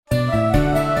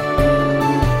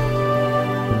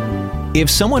If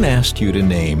someone asked you to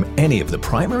name any of the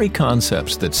primary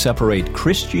concepts that separate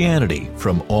Christianity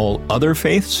from all other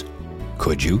faiths,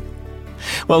 could you?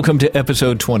 Welcome to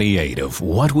episode 28 of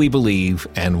What We Believe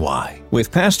and Why, with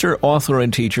pastor, author,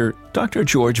 and teacher Dr.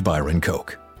 George Byron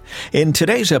Koch. In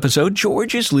today's episode,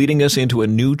 George is leading us into a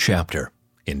new chapter.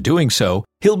 In doing so,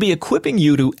 he'll be equipping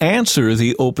you to answer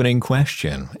the opening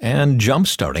question and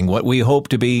jump-starting what we hope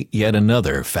to be yet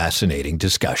another fascinating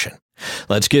discussion.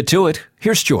 Let's get to it.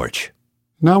 Here's George.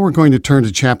 Now we're going to turn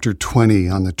to chapter 20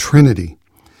 on the Trinity.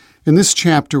 In this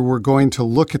chapter, we're going to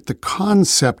look at the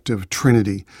concept of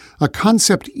Trinity, a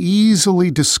concept easily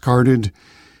discarded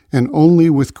and only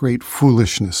with great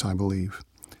foolishness, I believe.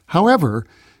 However,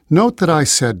 note that I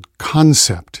said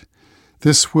concept.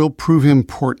 This will prove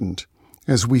important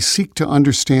as we seek to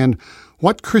understand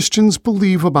what Christians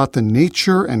believe about the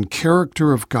nature and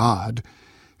character of God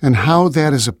and how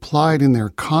that is applied in their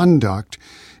conduct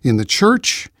in the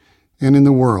church and in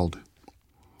the world.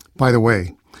 By the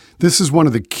way, this is one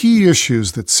of the key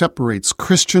issues that separates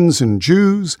Christians and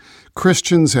Jews,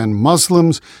 Christians and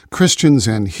Muslims, Christians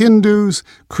and Hindus,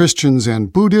 Christians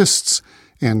and Buddhists,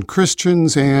 and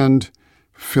Christians and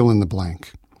fill in the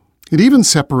blank. It even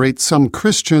separates some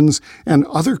Christians and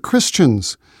other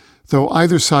Christians, though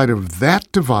either side of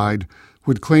that divide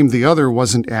would claim the other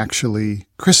wasn't actually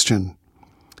Christian.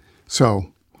 So,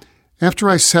 after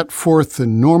I set forth the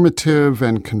normative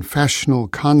and confessional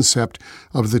concept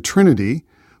of the Trinity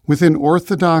within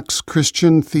Orthodox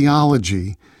Christian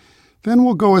theology, then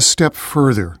we'll go a step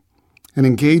further and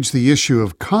engage the issue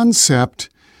of concept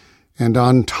and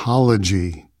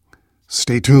ontology.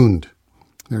 Stay tuned.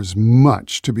 There's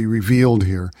much to be revealed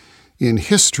here in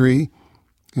history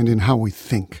and in how we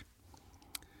think.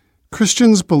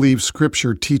 Christians believe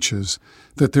Scripture teaches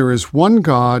that there is one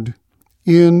God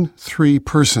in three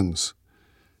persons,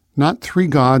 not three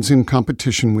gods in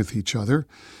competition with each other,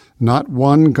 not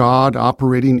one God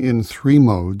operating in three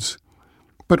modes,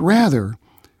 but rather,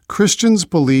 Christians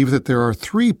believe that there are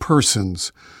three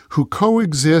persons who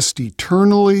coexist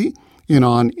eternally in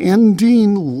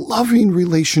unending, loving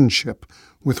relationship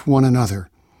with one another,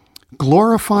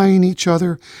 glorifying each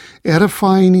other,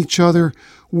 edifying each other,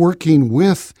 working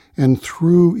with and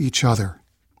through each other.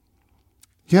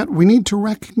 Yet we need to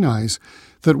recognize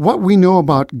that what we know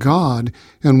about God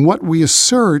and what we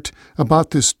assert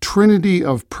about this trinity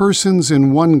of persons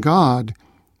in one God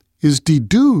is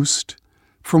deduced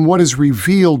from what is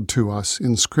revealed to us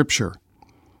in Scripture.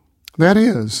 That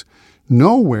is,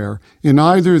 nowhere in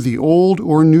either the Old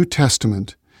or New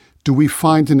Testament do we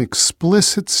find an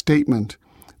explicit statement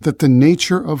that the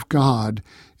nature of God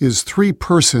is three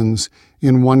persons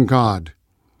in one God,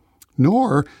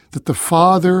 nor that the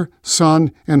Father,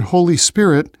 Son, and Holy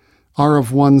Spirit are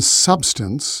of one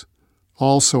substance,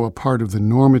 also a part of the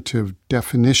normative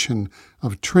definition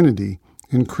of Trinity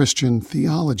in Christian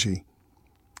theology.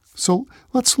 So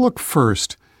let's look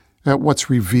first at what's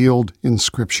revealed in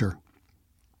Scripture.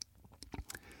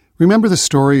 Remember the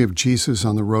story of Jesus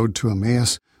on the road to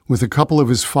Emmaus with a couple of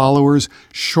his followers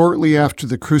shortly after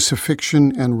the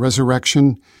crucifixion and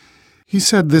resurrection? He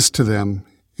said this to them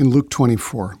in Luke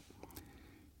 24.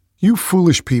 "You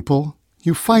foolish people,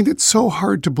 you find it so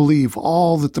hard to believe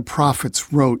all that the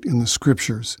prophets wrote in the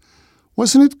Scriptures.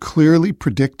 Wasn't it clearly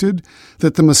predicted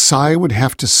that the Messiah would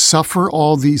have to suffer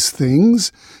all these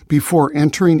things before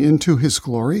entering into his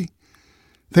glory?"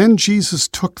 Then Jesus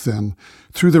took them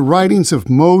through the writings of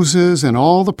Moses and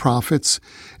all the prophets,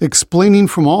 explaining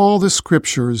from all the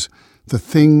Scriptures the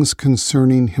things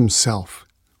concerning himself.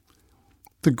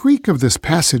 The Greek of this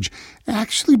passage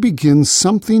actually begins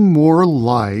something more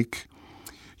like,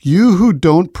 "You who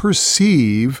don't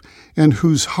perceive and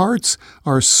whose hearts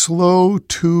are slow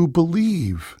to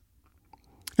believe."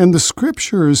 And the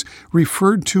Scriptures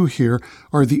referred to here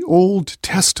are the Old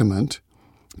Testament,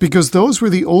 because those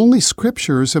were the only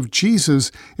Scriptures of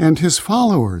Jesus and his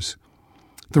followers.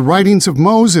 The writings of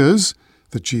Moses,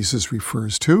 that Jesus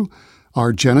refers to,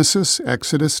 are Genesis,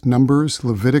 Exodus, Numbers,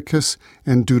 Leviticus,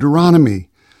 and Deuteronomy,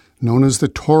 known as the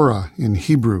Torah in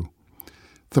Hebrew.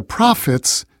 The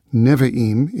prophets,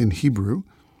 Nevi'im in Hebrew,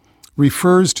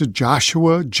 refers to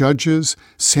Joshua, Judges,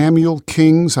 Samuel,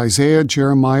 Kings, Isaiah,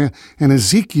 Jeremiah, and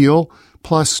Ezekiel,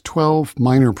 plus 12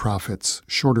 minor prophets,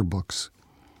 shorter books.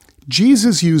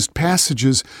 Jesus used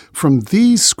passages from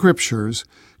these Scriptures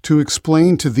to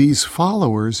explain to these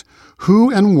followers who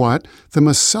and what the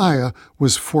Messiah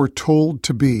was foretold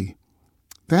to be.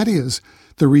 That is,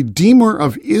 the Redeemer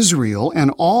of Israel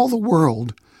and all the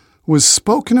world was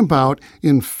spoken about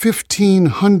in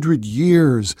 1,500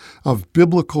 years of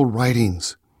biblical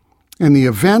writings. and the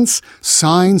events,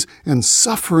 signs, and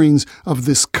sufferings of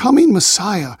this coming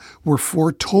Messiah were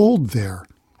foretold there.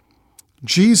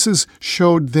 Jesus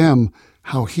showed them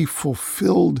how he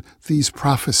fulfilled these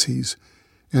prophecies,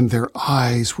 and their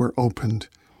eyes were opened.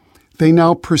 They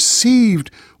now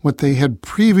perceived what they had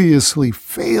previously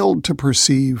failed to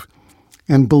perceive,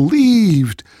 and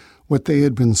believed what they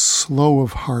had been slow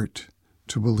of heart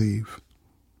to believe.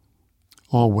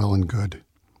 All well and good.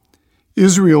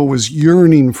 Israel was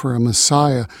yearning for a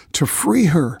Messiah to free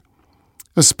her,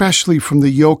 especially from the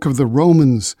yoke of the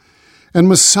Romans, and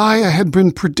Messiah had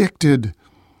been predicted.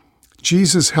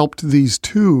 Jesus helped these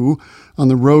two on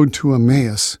the road to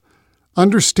Emmaus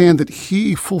understand that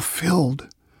he fulfilled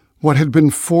what had been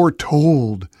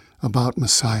foretold about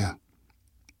Messiah.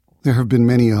 There have been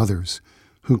many others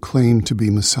who claim to be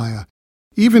Messiah,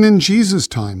 even in Jesus'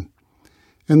 time.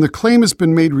 And the claim has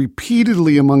been made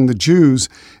repeatedly among the Jews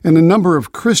and a number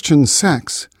of Christian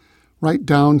sects, right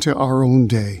down to our own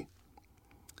day.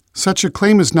 Such a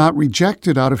claim is not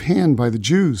rejected out of hand by the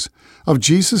Jews of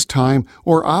Jesus' time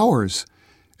or ours,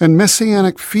 and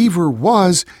messianic fever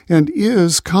was and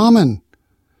is common.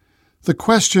 The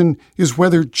question is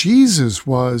whether Jesus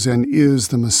was and is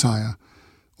the Messiah,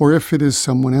 or if it is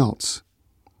someone else.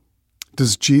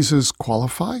 Does Jesus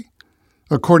qualify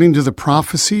according to the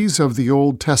prophecies of the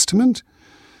Old Testament?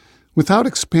 Without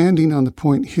expanding on the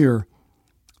point here,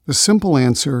 the simple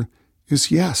answer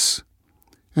is yes,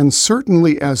 and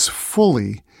certainly as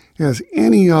fully as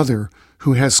any other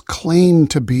who has claimed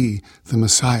to be the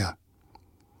Messiah.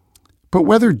 But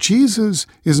whether Jesus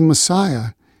is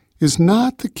Messiah is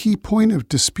not the key point of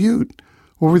dispute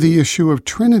over the issue of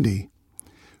Trinity.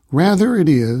 Rather it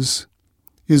is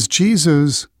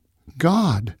Jesus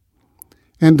God?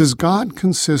 And does God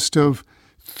consist of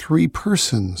three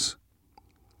persons?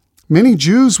 Many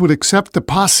Jews would accept the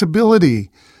possibility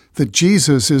that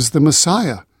Jesus is the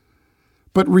Messiah,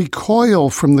 but recoil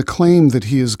from the claim that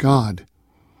he is God.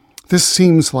 This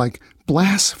seems like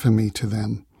blasphemy to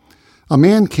them. A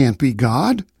man can't be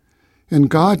God, and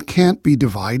God can't be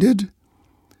divided.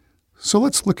 So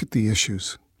let's look at the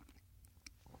issues.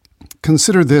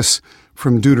 Consider this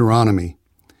from Deuteronomy.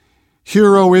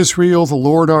 Hear, O Israel, the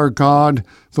Lord our God,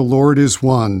 the Lord is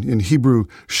one. In Hebrew,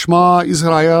 Shema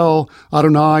Israel,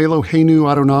 Adonai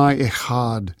Eloheinu, Adonai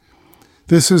Echad.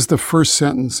 This is the first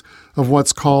sentence of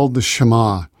what's called the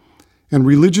Shema, and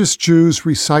religious Jews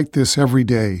recite this every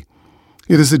day.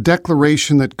 It is a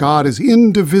declaration that God is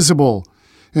indivisible,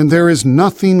 and there is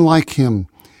nothing like him.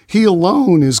 He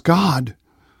alone is God.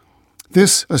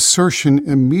 This assertion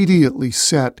immediately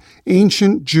set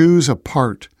ancient Jews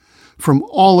apart from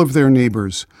all of their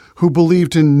neighbors who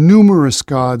believed in numerous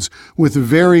gods with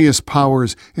various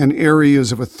powers and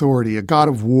areas of authority, a god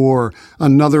of war,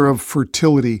 another of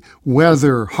fertility,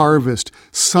 weather, harvest,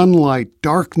 sunlight,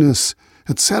 darkness,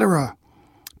 etc.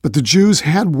 But the Jews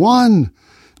had one,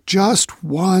 just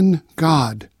one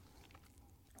God.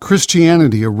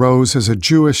 Christianity arose as a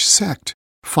Jewish sect,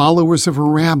 followers of a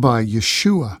rabbi,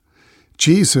 Yeshua.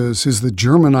 Jesus is the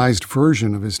Germanized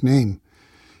version of his name,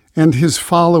 and his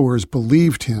followers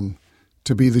believed him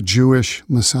to be the Jewish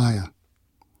Messiah.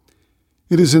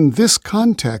 It is in this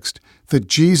context that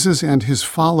Jesus and his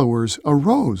followers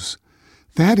arose,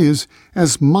 that is,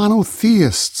 as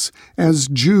monotheists, as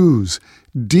Jews,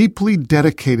 deeply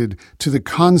dedicated to the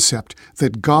concept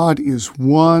that God is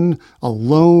one,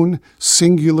 alone,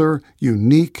 singular,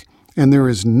 unique, and there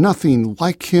is nothing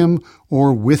like him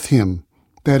or with him.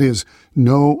 That is,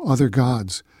 no other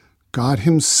gods. God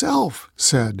himself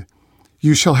said,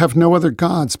 "You shall have no other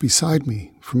gods beside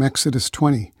me," from Exodus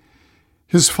 20.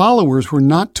 His followers were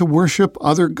not to worship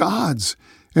other gods,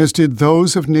 as did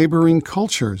those of neighboring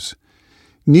cultures.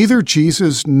 Neither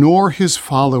Jesus nor his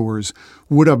followers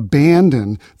would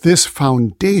abandon this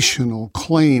foundational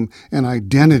claim and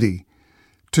identity.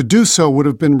 To do so would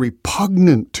have been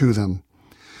repugnant to them.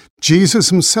 Jesus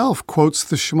himself quotes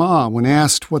the Shema when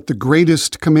asked what the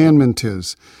greatest commandment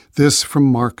is, this from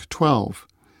Mark 12.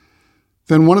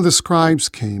 Then one of the scribes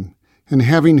came, and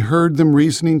having heard them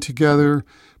reasoning together,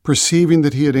 perceiving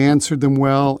that he had answered them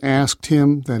well, asked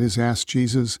him, that is, asked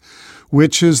Jesus,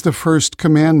 which is the first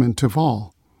commandment of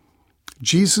all?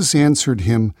 Jesus answered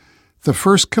him, the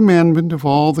first commandment of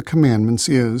all the commandments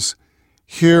is,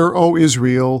 Hear, O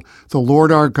Israel, the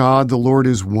Lord our God, the Lord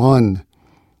is one.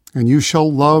 And you shall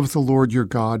love the Lord your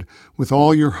God with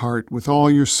all your heart, with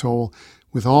all your soul,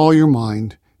 with all your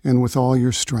mind, and with all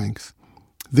your strength.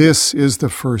 This is the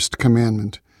first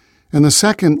commandment. And the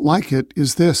second, like it,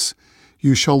 is this,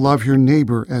 you shall love your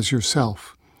neighbor as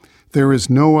yourself. There is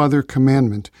no other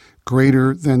commandment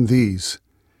greater than these.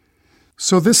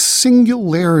 So this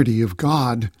singularity of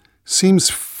God seems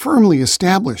firmly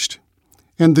established.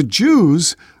 And the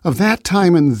Jews of that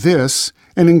time and this,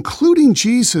 and including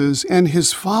Jesus and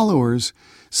his followers,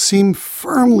 seem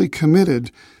firmly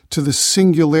committed to the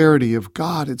singularity of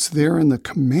God. It's there in the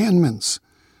commandments.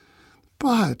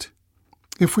 But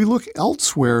if we look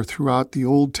elsewhere throughout the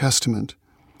Old Testament,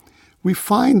 we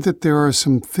find that there are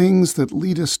some things that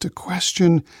lead us to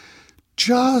question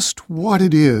just what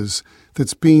it is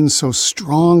that's being so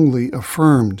strongly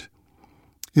affirmed.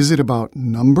 Is it about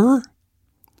number,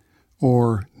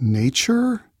 or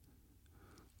nature,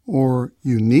 or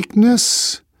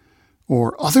uniqueness,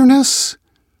 or otherness,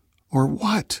 or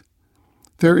what?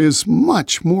 There is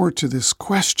much more to this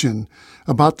question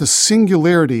about the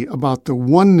singularity, about the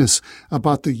oneness,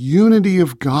 about the unity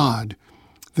of God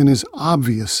than is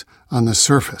obvious on the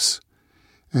surface.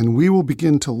 And we will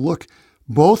begin to look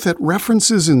both at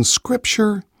references in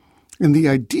Scripture and the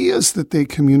ideas that they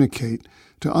communicate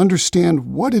to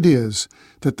understand what it is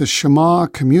that the Shema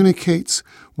communicates,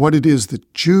 what it is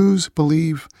that Jews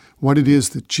believe, what it is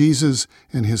that Jesus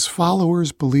and his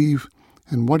followers believe,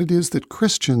 and what it is that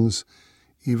Christians,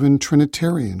 even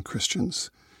Trinitarian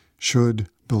Christians, should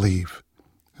believe.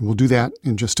 And we'll do that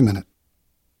in just a minute.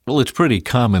 Well, it's pretty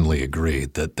commonly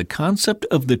agreed that the concept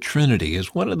of the Trinity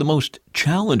is one of the most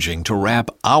challenging to wrap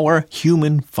our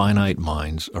human finite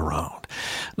minds around.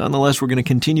 Nonetheless, we're going to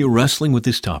continue wrestling with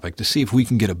this topic to see if we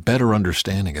can get a better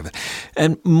understanding of it,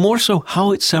 and more so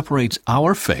how it separates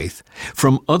our faith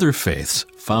from other faiths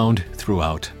found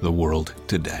throughout the world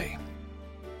today.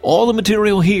 All the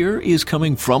material here is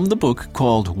coming from the book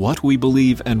called What We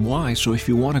Believe and Why, so if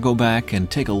you want to go back and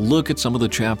take a look at some of the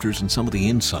chapters and some of the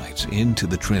insights into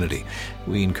the Trinity,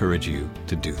 we encourage you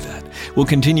to do that. We'll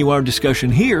continue our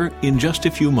discussion here in just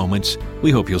a few moments.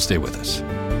 We hope you'll stay with us.